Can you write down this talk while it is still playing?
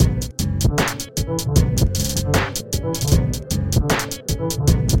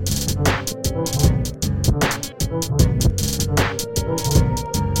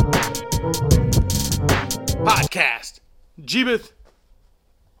Jeebeth,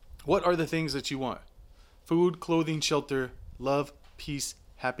 what are the things that you want? Food, clothing, shelter, love, peace,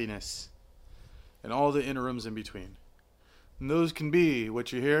 happiness, and all the interims in between. And those can be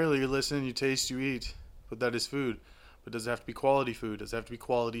what you hear, you listen, you taste, you eat. But that is food. But does it have to be quality food? Does it have to be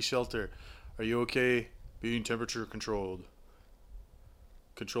quality shelter? Are you okay being temperature controlled?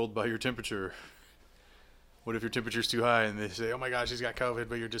 Controlled by your temperature. What if your temperature's too high and they say, oh my gosh, he's got COVID,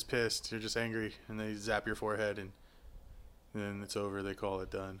 but you're just pissed, you're just angry, and they zap your forehead and then it's over, they call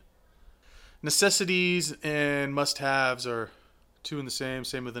it done. Necessities and must-haves are two in the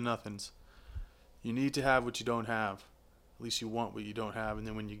same with the nothings. You need to have what you don't have. At least you want what you don't have, and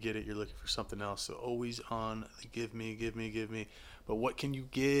then when you get it, you're looking for something else. So always on the give me. But what can you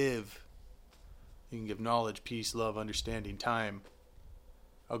give? You can give knowledge, peace, love, understanding, time,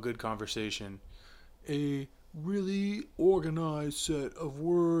 a good conversation, a really organized set of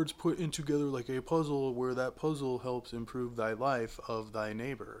words put in together like a puzzle, where that puzzle helps improve thy life of thy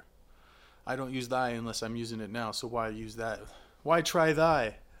neighbor. I don't use thy unless I'm using it now, so why use that? Why try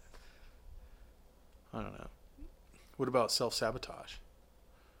thy? I don't know. What about self-sabotage?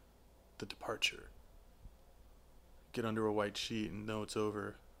 The departure. Get under a white sheet and know it's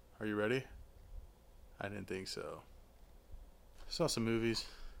over. Are you ready? I didn't think so. Saw some movies.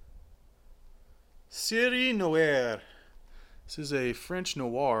 Série Noire. This is a French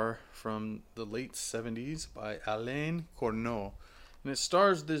noir from the late 70s by Alain Corneau. And it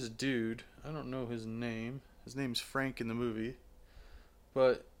stars this dude. I don't know his name. His name's Frank in the movie.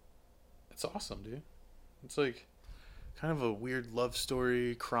 But it's awesome, dude. It's like kind of a weird love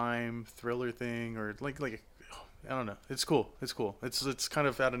story, crime, thriller thing, or like I don't know. It's cool. It's kind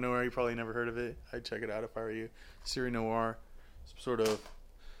of out of nowhere. You probably never heard of it. I'd check it out if I were you. Série Noire. Some sort of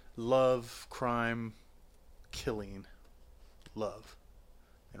love, crime, killing, love,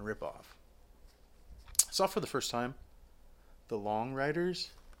 and rip-off. I saw for the first time The Long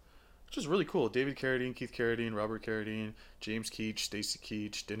Riders, which is really cool. David Carradine, Keith Carradine, Robert Carradine, James Keach, Stacy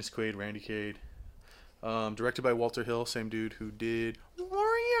Keach, Dennis Quaid, Randy Quaid. Directed by Walter Hill, same dude who did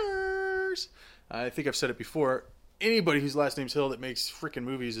Warriors. I think I've said it before. Anybody whose last name's Hill that makes freaking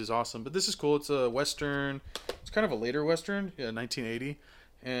movies is awesome. But this is cool. It's a Western. It's kind of a later Western, 1980.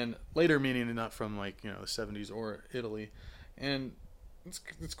 And later meaning not from the 70s or Italy. And it's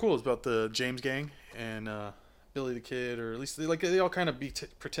cool. It's about the James Gang and Billy the Kid, or at least they all kind of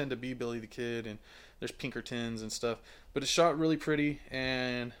pretend to be Billy the Kid, and there's Pinkertons and stuff. But it's shot really pretty,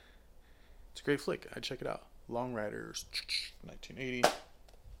 and it's a great flick. I'd check it out. Long Riders, 1980.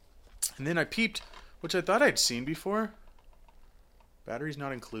 And then I peeped, which I thought I'd seen before. Batteries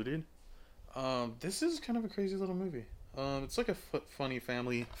Not Included. This is kind of a crazy little movie. It's like a funny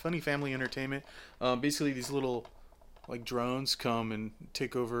family entertainment. Basically, these little drones come and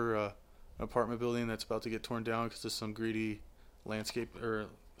take over an apartment building that's about to get torn down because of some greedy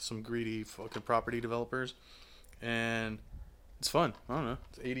some greedy fucking property developers, and it's fun. I don't know.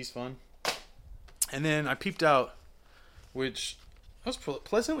 It's 80s fun. And then I peeped out, which I was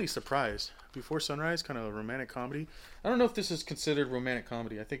pleasantly surprised. Before Sunrise, kind of a romantic comedy. I don't know if this is considered romantic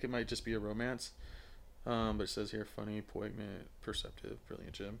comedy. I think it might just be a romance. But it says here, funny, poignant, perceptive,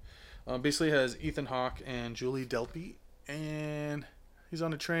 brilliant gem. Basically has Ethan Hawke and Julie Delpy, and he's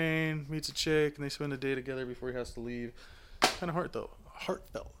on a train, meets a chick, and they spend a day together before he has to leave. Kind of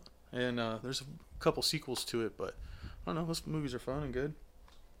heartfelt. And there's a couple sequels to it, but I don't know, those movies are fun and good.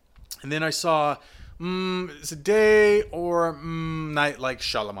 And then I saw, it's a day or night like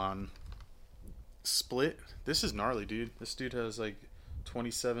Shyamalan. Split. This is gnarly, dude. This dude has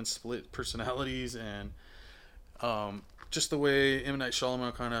 27 split personalities, and just the way M. Night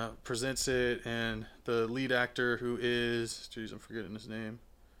Shyamalan kind of presents it, and the lead actor who is, I'm forgetting his name.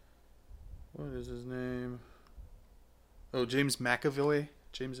 What is his name? Oh, James McAvoy.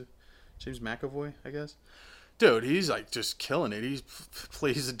 James McAvoy, I guess. Dude, he's just killing it. He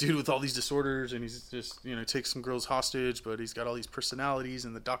plays a dude with all these disorders, and he's just takes some girls hostage, but he's got all these personalities,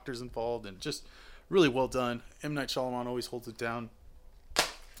 and the doctor's involved, and just really well done. M. Night Shyamalan always holds it down.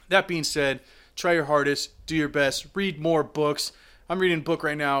 That being said, try your hardest, do your best, read more books. I'm reading a book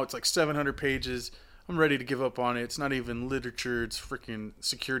right now. It's 700 pages. I'm ready to give up on it. It's not even literature. It's freaking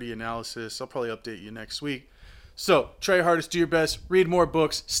security analysis. I'll probably update you next week. So, try your hardest, do your best, read more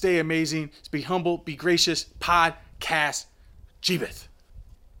books, stay amazing, be humble, be gracious, podcast, Jeebeth.